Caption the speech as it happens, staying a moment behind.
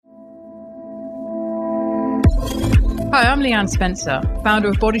Hi, I'm Leanne Spencer, founder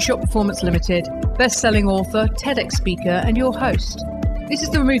of Body Shop Performance Limited, best-selling author, TEDx speaker, and your host. This is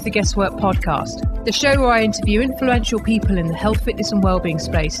the Remove the Guesswork podcast, the show where I interview influential people in the health, fitness, and well-being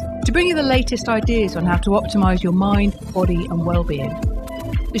space to bring you the latest ideas on how to optimize your mind, body, and well-being.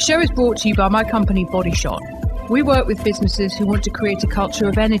 The show is brought to you by my company, Body Shot. We work with businesses who want to create a culture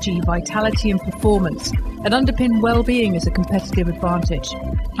of energy, vitality, and performance and underpin well-being as a competitive advantage.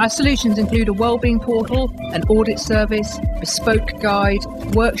 Our solutions include a well-being portal, an audit service, bespoke guide,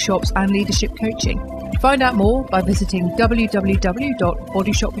 workshops, and leadership coaching. Find out more by visiting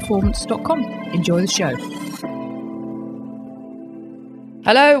www.bodyshotperformance.com. Enjoy the show.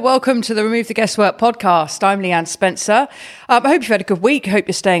 Hello, welcome to the Remove the Guesswork podcast. I'm Leanne Spencer. I hope you've had a good week. I hope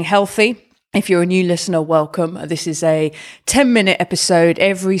you're staying healthy. If you're a new listener, welcome. This is a 10-minute episode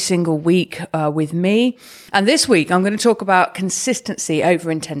every single week with me. And this week, I'm going to talk about consistency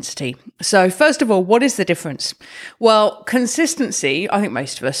over intensity. So first of all, what is the difference? Well, consistency, I think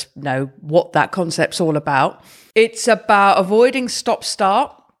most of us know what that concept's all about. It's about avoiding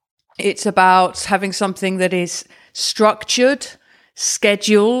stop-start. It's about having something that is structured,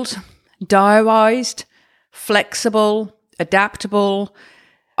 scheduled, diarized, flexible, adaptable.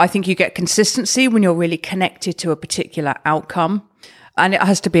 I think you get consistency when you're really connected to a particular outcome, and it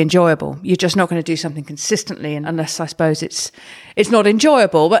has to be enjoyable. You're just not going to do something consistently unless, I suppose, it's not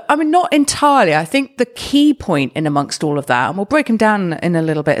enjoyable. But I mean, not entirely. I think the key point in amongst all of that, and we'll break them down in a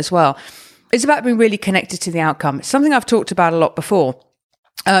little bit as well, is about being really connected to the outcome. It's something I've talked about a lot before.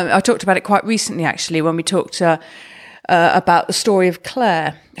 I talked about it quite recently, actually, when we talked about the story of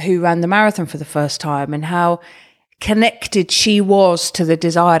Claire, who ran the marathon for the first time, and how connected she was to the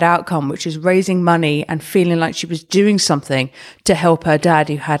desired outcome, which is raising money and feeling like she was doing something to help her dad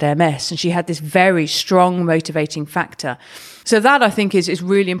who had MS. And she had this very strong motivating factor. So that, I think, is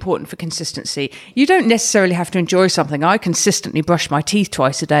really important for consistency. You don't necessarily have to enjoy something. I consistently brush my teeth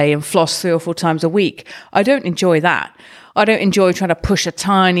twice a day and floss 3 or 4 times a week. I don't enjoy that. I don't enjoy trying to push a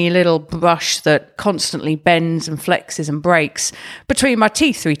tiny little brush that constantly bends and flexes and breaks between my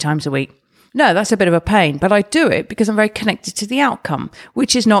teeth 3 times a week. No, that's a bit of a pain, but I do it because I'm very connected to the outcome,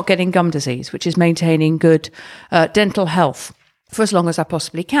 which is not getting gum disease, which is maintaining good dental health for as long as I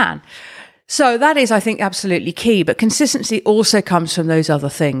possibly can. So that is, I think, absolutely key. But consistency also comes from those other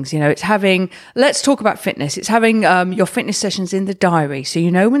things. You know, it's having, let's talk about fitness. It's having your fitness sessions in the diary. So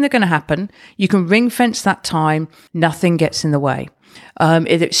you know when they're going to happen. You can ring fence that time. Nothing gets in the way.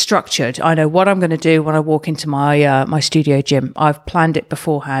 It's structured. I know what I'm going to do when I walk into my studio gym. I've planned it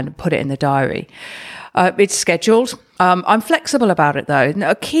beforehand and put it in the diary. It's scheduled. I'm flexible about it, though.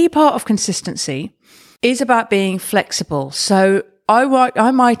 A key part of consistency is about being flexible. So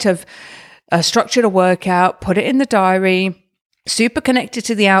I might have structured a workout, put it in the diary, super connected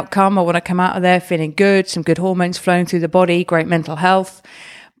to the outcome. I want to come out of there feeling good, some good hormones flowing through the body, great mental health.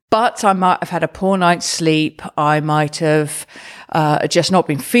 But I might have had a poor night's sleep. I might have just not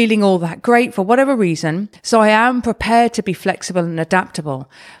been feeling all that great for whatever reason. So I am prepared to be flexible and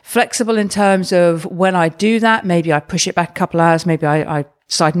adaptable. Flexible in terms of when I do that, maybe I push it back a couple of hours. Maybe I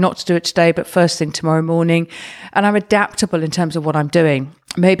decide not to do it today, but first thing tomorrow morning. And I'm adaptable in terms of what I'm doing.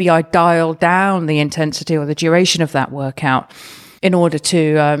 Maybe I dial down the intensity or the duration of that workout in order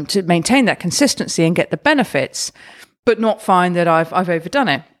to maintain that consistency and get the benefits, but not find that I've overdone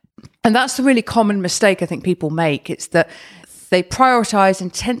it. And that's the really common mistake I think people make. It's that they prioritize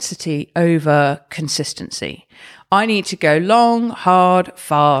intensity over consistency. I need to go long, hard,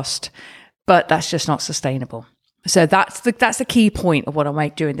 fast, but that's just not sustainable. So that's the key point of what I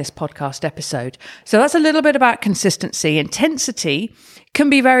make during this podcast episode. So that's a little bit about consistency. Intensity can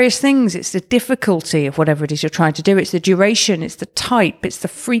be various things. It's the difficulty of whatever it is you're trying to do. It's the duration, it's the type, it's the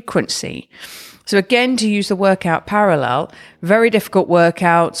frequency. So again, to use the workout parallel, very difficult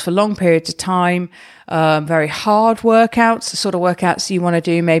workouts for long periods of time, very hard workouts, the sort of workouts you want to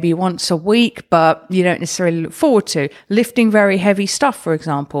do maybe once a week, but you don't necessarily look forward to. Lifting very heavy stuff, for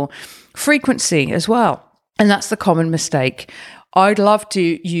example. Frequency as well. And that's the common mistake. I'd love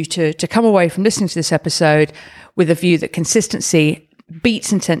you to come away from listening to this episode with a view that consistency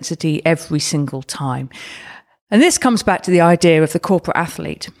beats intensity every single time. And this comes back to the idea of the corporate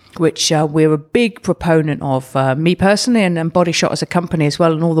athlete, which we're a big proponent of, me personally and Body Shot as a company as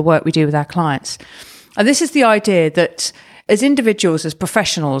well, and all the work we do with our clients. And this is the idea that as individuals, as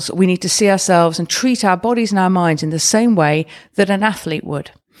professionals, we need to see ourselves and treat our bodies and our minds in the same way that an athlete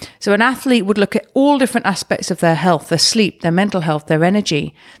would. So an athlete would look at all different aspects of their health, their sleep, their mental health, their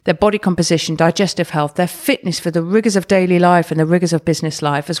energy, their body composition, digestive health, their fitness for the rigors of daily life and the rigors of business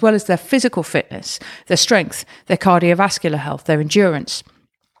life, as well as their physical fitness, their strength, their cardiovascular health, their endurance.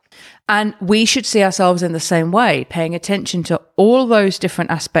 And we should see ourselves in the same way, paying attention to all those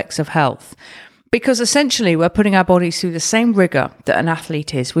different aspects of health. Because essentially, we're putting our bodies through the same rigor that an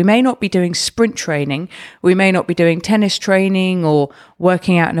athlete is. We may not be doing sprint training, we may not be doing tennis training or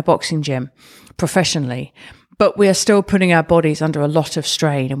working out in a boxing gym professionally, but we are still putting our bodies under a lot of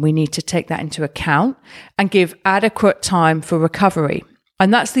strain, and we need to take that into account and give adequate time for recovery.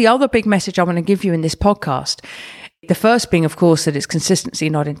 And that's the other big message I want to give you in this podcast. The first being, of course, that it's consistency,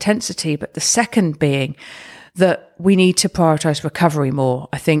 not intensity, but the second being that we need to prioritize recovery more.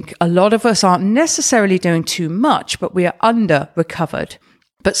 I think a lot of us aren't necessarily doing too much, but we are under recovered.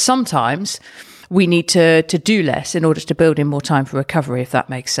 But sometimes we need to do less in order to build in more time for recovery, if that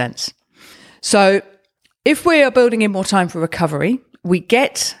makes sense. So if we are building in more time for recovery, we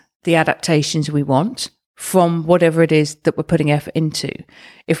get the adaptations we want from whatever it is that we're putting effort into.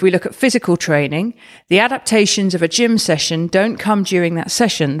 If we look at physical training, the adaptations of a gym session don't come during that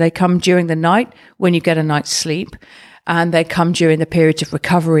session. They come during the night when you get a night's sleep, and they come during the periods of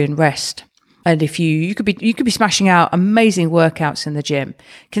recovery and rest. And if you could be smashing out amazing workouts in the gym,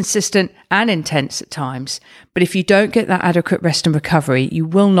 consistent and intense at times. But if you don't get that adequate rest and recovery, you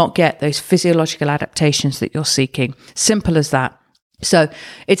will not get those physiological adaptations that you're seeking. Simple as that. So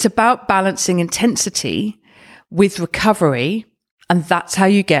it's about balancing intensity with recovery, and that's how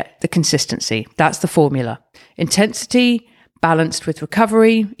you get the consistency. That's the formula. Intensity balanced with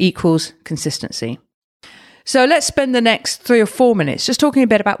recovery equals consistency. So let's spend the next 3 or 4 minutes just talking a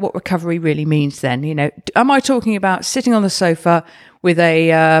bit about what recovery really means then. Am I talking about sitting on the sofa with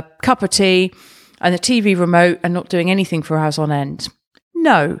a cup of tea and a TV remote and not doing anything for hours on end?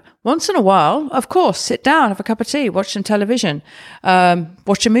 No. Once in a while, of course, sit down, have a cup of tea, watch some television,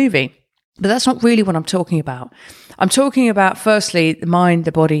 watch a movie. But that's not really what I'm talking about. I'm talking about, firstly, the mind,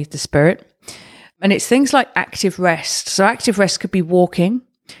 the body, the spirit. And it's things like active rest. So active rest could be walking.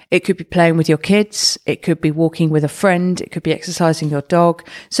 It could be playing with your kids. It could be walking with a friend. It could be exercising your dog.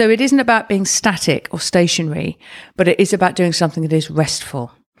 So it isn't about being static or stationary, but it is about doing something that is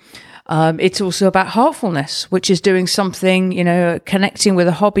restful. It's also about heartfulness, which is doing something, connecting with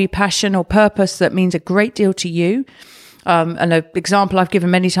a hobby, passion, or purpose that means a great deal to you. And an example I've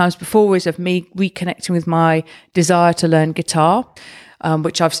given many times before is of me reconnecting with my desire to learn guitar,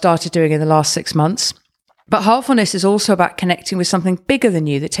 which I've started doing in the last 6 months. But heartfulness is also about connecting with something bigger than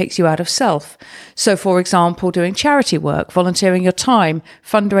you that takes you out of self. So, for example, doing charity work, volunteering your time,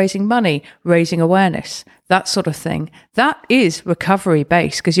 fundraising money, raising awareness, that sort of thing. That is recovery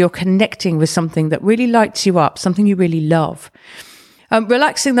based because you're connecting with something that really lights you up, something you really love.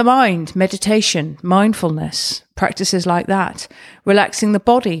 Relaxing the mind, meditation, mindfulness, practices like that. Relaxing the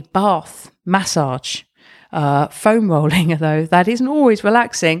body, bath, massage. Foam rolling, though that isn't always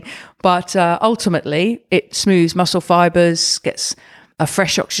relaxing, but ultimately it smooths muscle fibers, gets a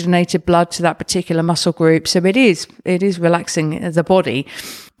fresh oxygenated blood to that particular muscle group. So it is relaxing the body,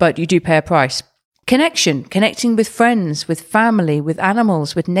 but you do pay a price. Connecting with friends, with family, with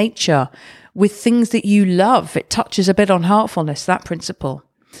animals, with nature, with things that you love. It touches a bit on heartfulness, that principle.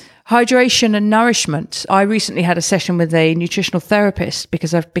 Hydration and nourishment. I recently had a session with a nutritional therapist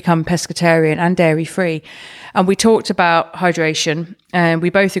because I've become pescatarian and dairy free. And we talked about hydration and we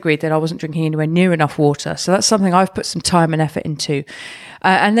both agreed that I wasn't drinking anywhere near enough water. So that's something I've put some time and effort into.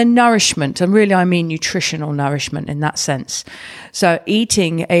 And then nourishment, and really I mean nutritional nourishment in that sense. So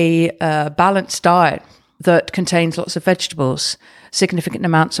eating a balanced diet that contains lots of vegetables, significant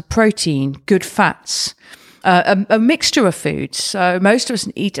amounts of protein, good fats, a mixture of foods. So most of us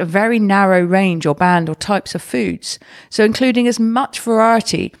eat a very narrow range or band or types of foods. So including as much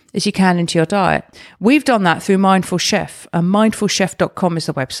variety as you can into your diet. We've done that through Mindful Chef. Mindfulchef.com is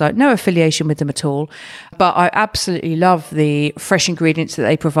the website. No affiliation with them at all. But I absolutely love the fresh ingredients that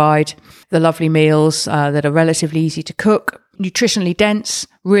they provide, the lovely meals that are relatively easy to cook, nutritionally dense,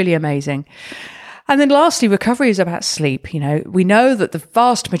 really amazing. And then lastly, recovery is about sleep. We know that the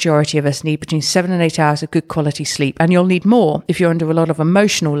vast majority of us need between 7 and 8 hours of good quality sleep. And you'll need more if you're under a lot of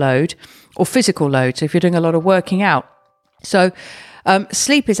emotional load or physical load. So if you're doing a lot of working out. So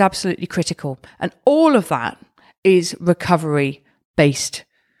sleep is absolutely critical. And all of that is recovery-based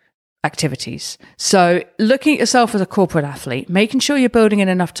activities. So looking at yourself as a corporate athlete, making sure you're building in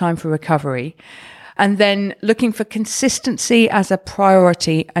enough time for recovery, and then looking for consistency as a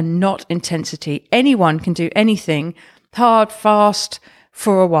priority and not intensity. Anyone can do anything hard, fast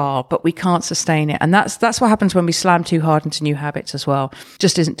for a while, but we can't sustain it. And that's what happens when we slam too hard into new habits as well.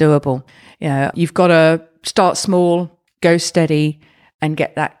 Just isn't doable. You've got to start small, go steady, and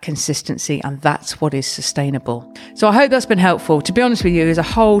get that consistency. And that's what is sustainable. So I hope that's been helpful. To be honest with you, there's a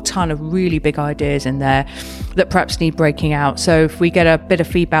whole ton of really big ideas in there that perhaps need breaking out. So if we get a bit of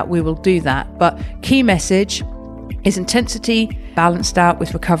feedback, we will do that. But key message is intensity balanced out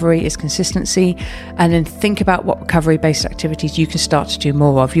with recovery is consistency, and then think about what recovery-based activities you can start to do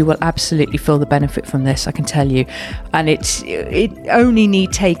more of. You will absolutely feel the benefit from this, I can tell you. And it only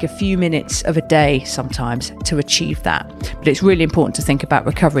need take a few minutes of a day sometimes to achieve that. But it's really important to think about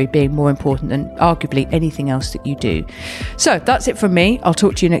recovery being more important than arguably anything else that you do. So that's it from me. I'll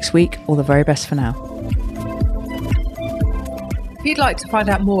talk to you next week. All the very best for now. If you'd like to find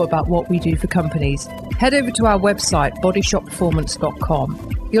out more about what we do for companies, head over to our website,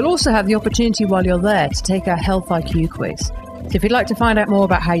 bodyshopperformance.com. You'll also have the opportunity while you're there to take our Health IQ quiz. So if you'd like to find out more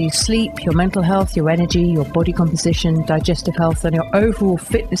about how you sleep, your mental health, your energy, your body composition, digestive health, and your overall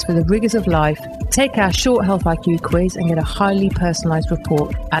fitness for the rigors of life, take our short Health IQ quiz and get a highly personalized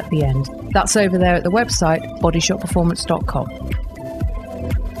report at the end. That's over there at the website, bodyshopperformance.com.